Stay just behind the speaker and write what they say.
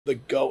The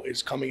GOAT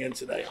is coming in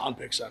today on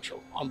Pick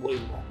Central.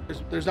 Unbelievable.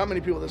 There's not many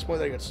people at this point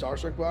that I get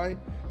starstruck by.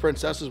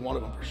 Francesa is one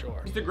of them for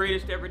sure. He's the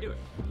greatest to ever do it.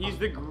 He's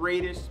the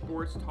greatest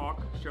sports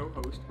talk show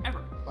host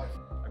ever.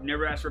 I've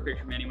never asked for a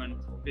picture from anyone.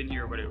 Been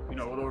here, but a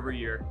little over a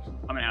year.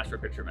 I'm gonna ask for a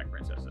picture of Mike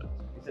Francesa.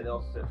 He said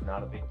also it's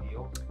not a big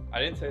deal. I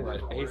didn't say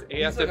that.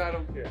 He said, I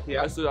don't care.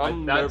 I said,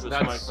 I'm nervous.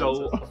 That's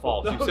so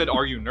false. No. You said,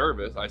 are you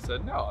nervous? I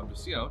said, no, I'm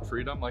just,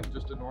 treat him like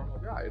just a normal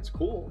guy. It's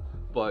cool.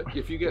 But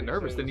if you get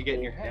nervous, then you get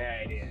in your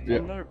head. Yeah.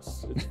 I'm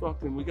nervous. It's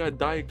fucking, we got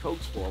Diet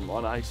Cokes for him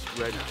on ice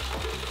ready.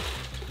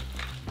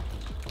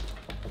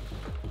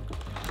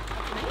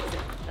 Amazing.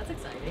 That's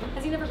exciting.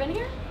 Has he never been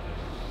here?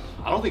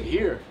 I don't think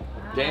here.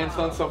 Wow. Dan's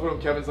done stuff with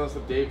him, Kevin's done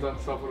stuff, Dave's done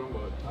stuff with him,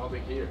 but I don't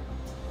think here.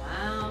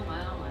 Wow,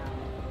 wow, wow.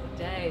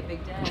 Big day,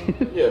 big day.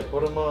 Yeah,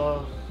 put him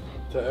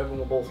to Evan,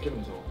 we'll both give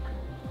him to him.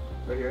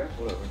 Right here?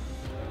 Whatever.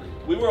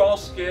 We were all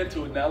scared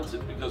to announce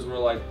it because we're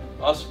like,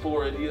 us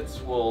four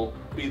idiots will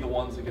be the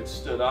ones that get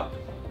stood up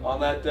on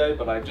that day,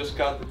 but I just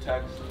got the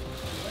text.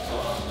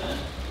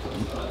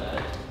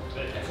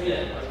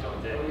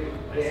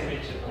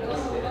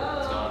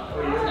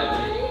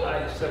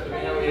 Hi,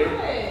 Stephanie, how are you?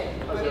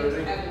 How's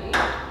everything?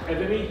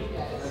 Ebony?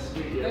 Nice to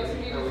meet you.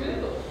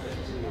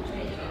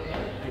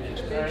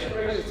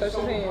 Touch his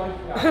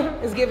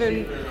hand. It's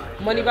giving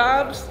money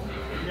vibes.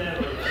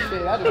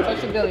 Shit, I just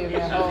touched a billion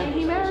now. Is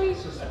he married?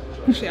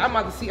 Shit, I'm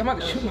about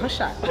to shoot my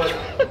shot.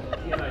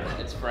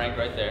 It's Frank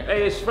right there.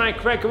 Hey, it's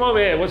Frank. Frank, come over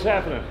here. What's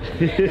happening?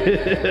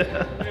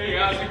 Hey,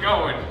 how's it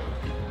going?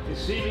 Is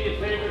CB a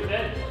favorite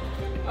Met?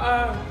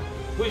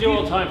 Who's your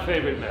all-time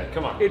favorite Met?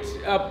 Come on. It's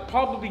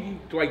probably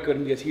Dwight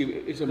Gooden because he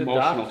is The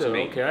emotional doctor, to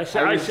me. okay.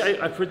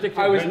 I predicted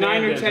I was 9 or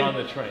Hernandez 10 on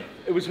the train.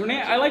 It was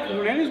Hernandez. I like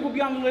Hernandez will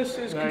be on the list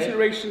as Right.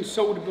 consideration.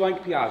 So would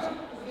Blank Piazza.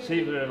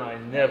 CB and I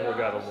never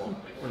got along.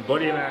 When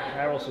Buddy and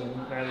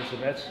Harrelson managed the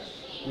Mets,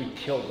 we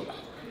killed him.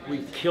 We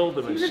killed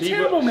him. He's and a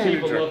terrible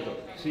manager. Siva loved him.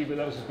 Siva,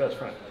 that was his best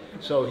friend.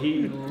 So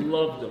he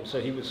loved him.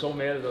 So he was so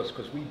mad at us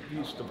because we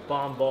used to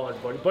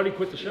bombard Buddy. Buddy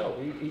quit the show.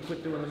 He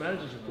quit doing the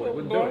manager's report. He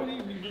wouldn't do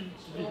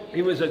it.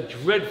 He was a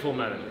dreadful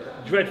manager.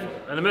 Dreadful.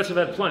 And the Mets have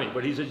had plenty,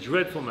 but he's a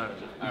dreadful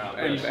manager.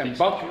 And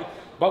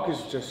Buck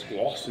is just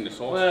lost in the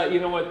sauce. Well, you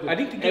know what? I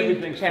think the game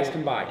passed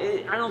him by.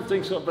 I don't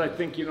think so, but I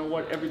think, you know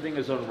what? Everything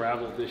is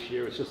unraveled this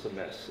year. It's just a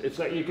mess. It's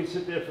like you can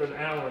sit there for an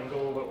hour and go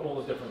over all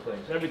the different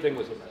things. Everything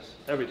was a mess.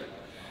 Everything.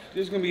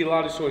 There's going to be a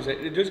lot of stories.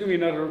 There's going to be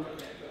another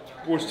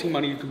Worst Team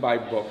Money You Can Buy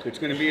book. It's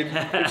going to be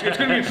it's going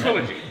to be a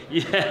trilogy.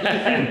 Yeah,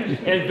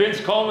 and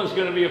Vince Coleman's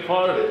going to be a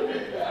part of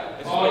it.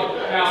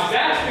 Now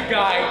that's the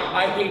guy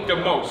I hate the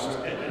most.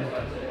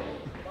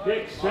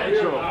 Pick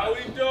Central. How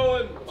we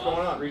doing? What's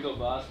going on? Rico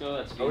Bosco,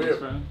 that's How are Phoenix you?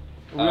 friend.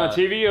 Are we on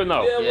TV or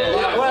no?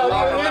 Yeah. Well,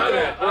 on the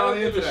internet. I don't On the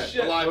give a internet.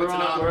 shit. Live, it's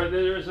an honor.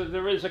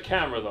 There is a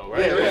camera though,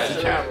 right? Yeah, there's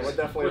a camera. We're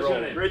definitely What's your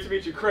rolling. name? Great to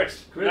meet you,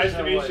 Chris. Chris, Nice to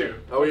how meet are you.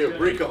 How are you?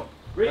 Rico.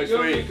 Nice to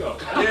meet you. Rico.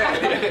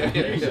 Yeah.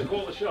 You used to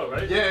call the show,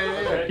 right?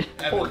 Yeah.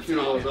 Okay. Pull a few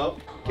of those up.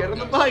 Get on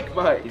the mic,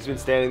 Mike. He's been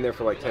standing there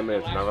for like 10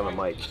 minutes, not on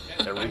the mic.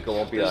 And Rico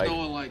won't be like,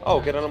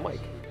 oh, get on the mic.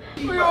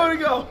 Where you want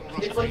to go?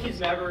 It's like he's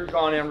never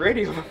gone on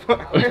radio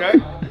before. Okay.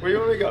 Where you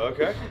want to go?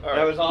 Okay. All right.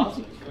 That was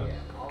awesome.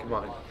 Come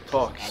on.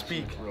 Talk.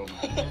 Speak.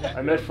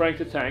 I met Frank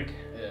the Tank.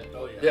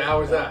 Yeah, how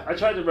was that? I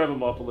tried to rev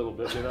him up a little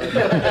bit, It's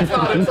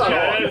not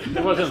hard.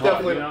 It wasn't It's hard,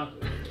 definitely- you know?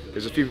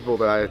 There's a few people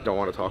that I don't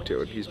want to talk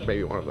to, and he's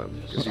maybe one of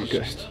them.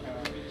 Because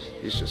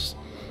he's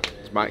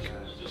Mike.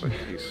 Like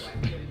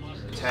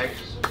Tank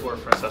or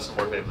Francesa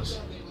more famous?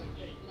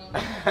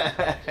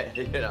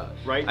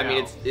 Right now. I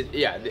mean,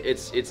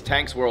 it's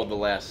Tank's world the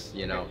last,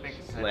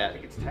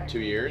 last 2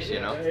 years,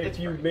 If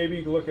you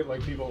maybe look at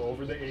like people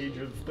over the age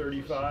of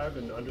 35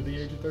 and under the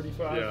age of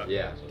 35,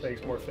 Yeah.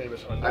 Tank's more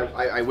famous on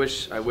I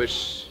wish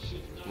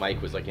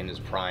Mike was like in his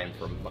prime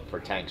for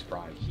Tank's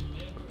prime.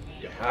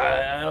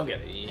 I don't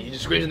get it. He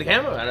just screams in the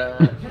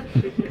camera.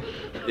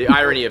 The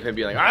irony of him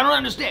being like, I don't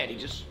understand. He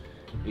just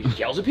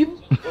yells at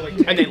people,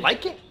 and they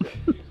like it.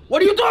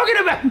 What are you talking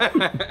about?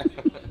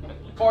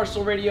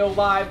 Barstool Radio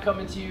live,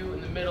 coming to you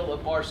in the middle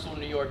of Barstool,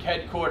 New York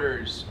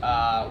headquarters.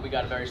 We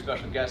got a very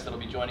special guest that'll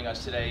be joining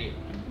us today.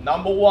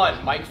 Number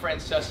one, Mike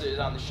Francesa is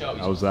on the show.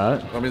 How's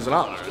that? I mean, it's an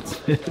honor.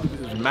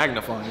 It's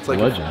magnifying. It's like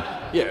legend.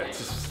 Yeah, it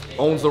just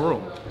owns the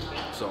room.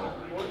 So,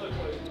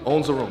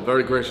 owns the room.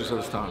 Very gracious at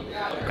his time.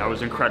 That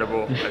was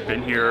incredible. I've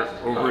been here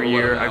over a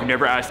year. I've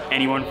never asked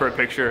anyone for a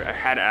picture. I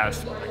had to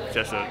ask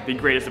Francesa, the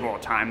greatest of all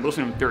time.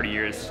 Listened to him 30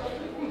 years.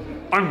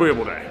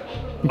 Unbelievable day.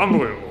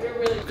 Unbelievable.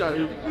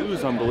 It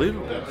was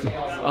unbelievable.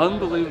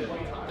 Unbelievable.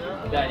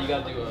 Dad, you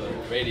gotta do a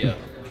radio.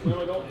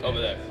 Over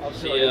there. I'll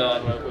See,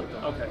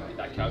 okay.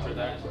 that couch right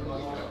there.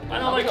 I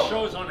don't like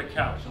shows on the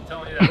couch, I'm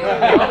telling you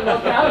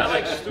that. I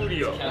like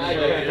studio.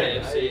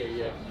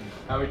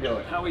 How we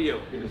doing? How are you?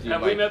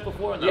 Have we met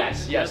before? No?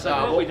 Yes.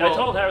 I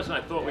told Harrison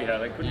I thought we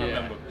had. I couldn't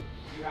remember.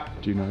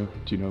 Do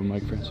you know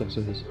Mike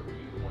Francesa is?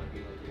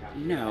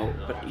 No,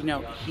 but you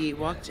know, he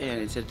walked in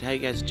and said, "Hey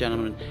guys,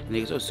 gentlemen," and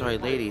he goes, "Oh, sorry,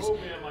 ladies,"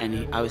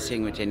 and I was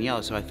sitting with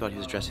Danielle, so I thought he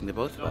was addressing the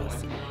both of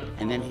us,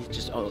 and then he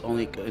just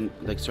only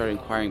like started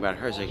inquiring about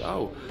her. He's like,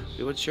 "Oh,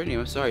 what's your name?"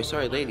 "I'm sorry,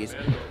 ladies,"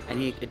 and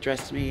he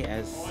addressed me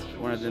as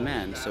one of the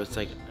men. So it's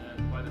like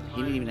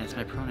he didn't even ask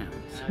my pronouns.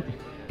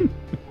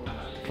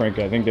 Frank,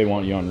 I think they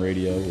want you on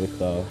radio with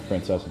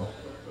Francesa.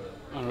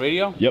 On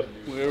radio? Yep.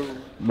 We're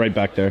right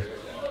back there.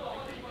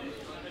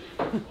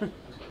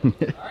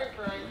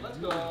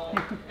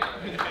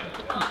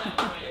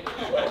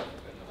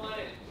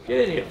 Get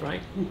in here,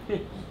 Frank. Here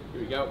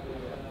we go.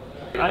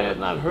 I had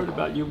not heard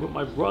about you, but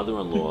my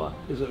brother-in-law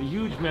is a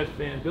huge Met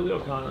fan, Billy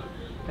O'Connor,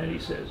 and he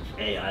says,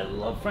 "Hey, I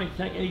love Frank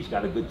Tank, and he's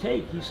got a good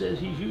take." He says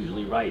he's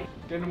usually right.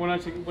 Then when I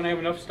have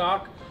enough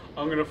stock,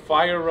 I'm gonna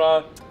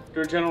fire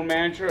their general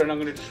manager, and I'm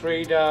gonna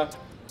trade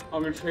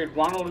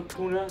Ronald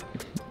Acuna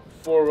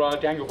for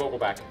Daniel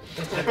Vogelback.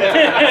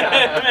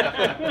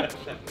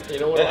 You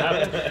know what'll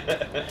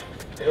happen?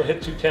 It'll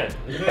hit 210.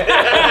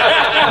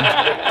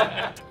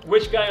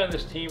 Which guy on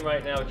this team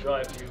right now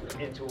drives you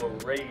into a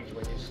rage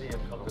when you see him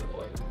come to the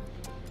plate?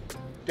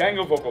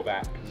 Daniel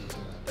Vogelback.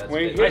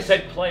 I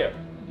said player.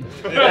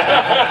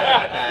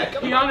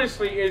 He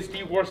honestly is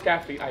the worst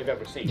athlete I've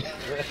ever seen.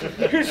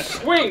 His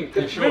swing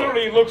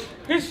literally looks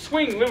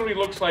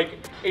like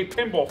a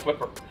pinball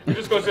flipper. It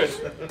just goes this.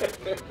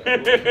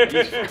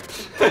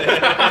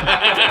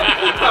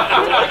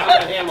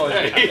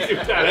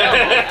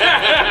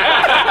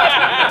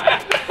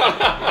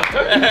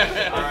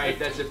 All right,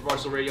 that's it for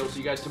Barstool Radio. See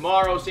you guys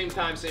tomorrow, same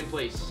time, same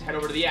place. Head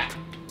over to the app.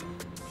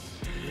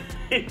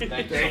 Thank you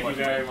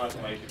very much,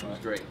 Mike. It was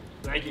great.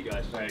 Thank you,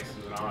 guys. Thanks. It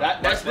was an honor.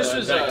 This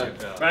was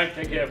Frank,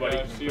 take care,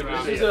 buddy. See you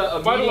around. This is a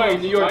By the way,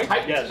 New York Mike,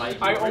 Titans, yes.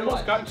 Mike. I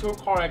almost got into a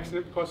car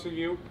accident because of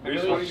you.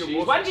 Really?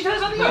 Why didn't you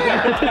tell us on the air?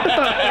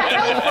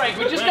 Hell, Frank,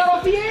 we just got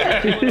off the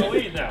air. We're in the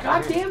lead now.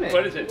 God damn it.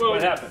 What is it? Well,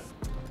 What happened?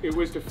 It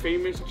was the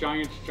famous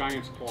Giants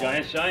call.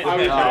 Giants. I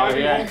was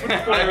driving home from the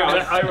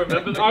courthouse. I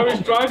remember the I was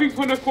call. driving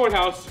from the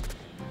courthouse,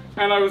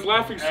 and I was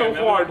laughing so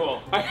hard.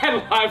 I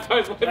was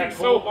laughing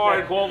so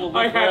hard.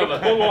 I had to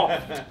pull off.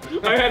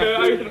 I had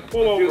to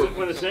pull over.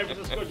 When the San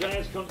Francisco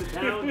Giants come to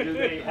town, do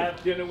they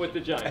have dinner with the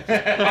Giants?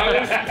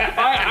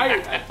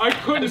 I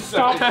couldn't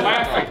stop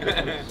laughing.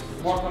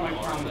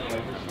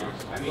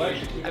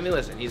 I mean,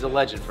 listen, he's a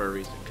legend for a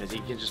reason because he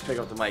can just pick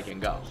up the mic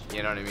and go.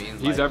 You know what I mean?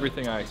 He's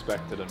everything I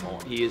expected and more.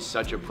 He is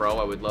such a pro.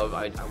 I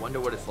wonder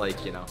what it's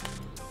like, you know,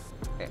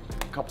 a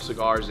couple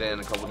cigars in,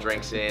 a couple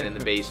drinks in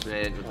the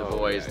basement with the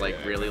boys, like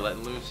really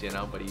letting loose, you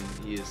know. But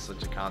he is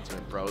such a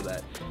consummate pro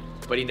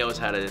but he knows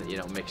how to, you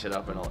know, mix it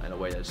up in a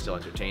way that's still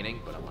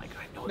entertaining. But I'm like,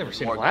 I know Never there's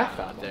seen more him laugh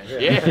out there.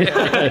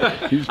 Yeah.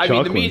 I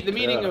mean, the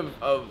meeting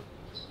of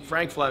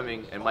Frank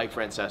Fleming and Mike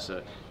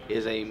Francesa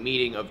is a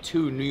meeting of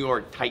two New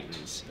York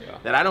Titans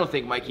that I don't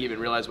think Mike even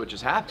realized what just happened.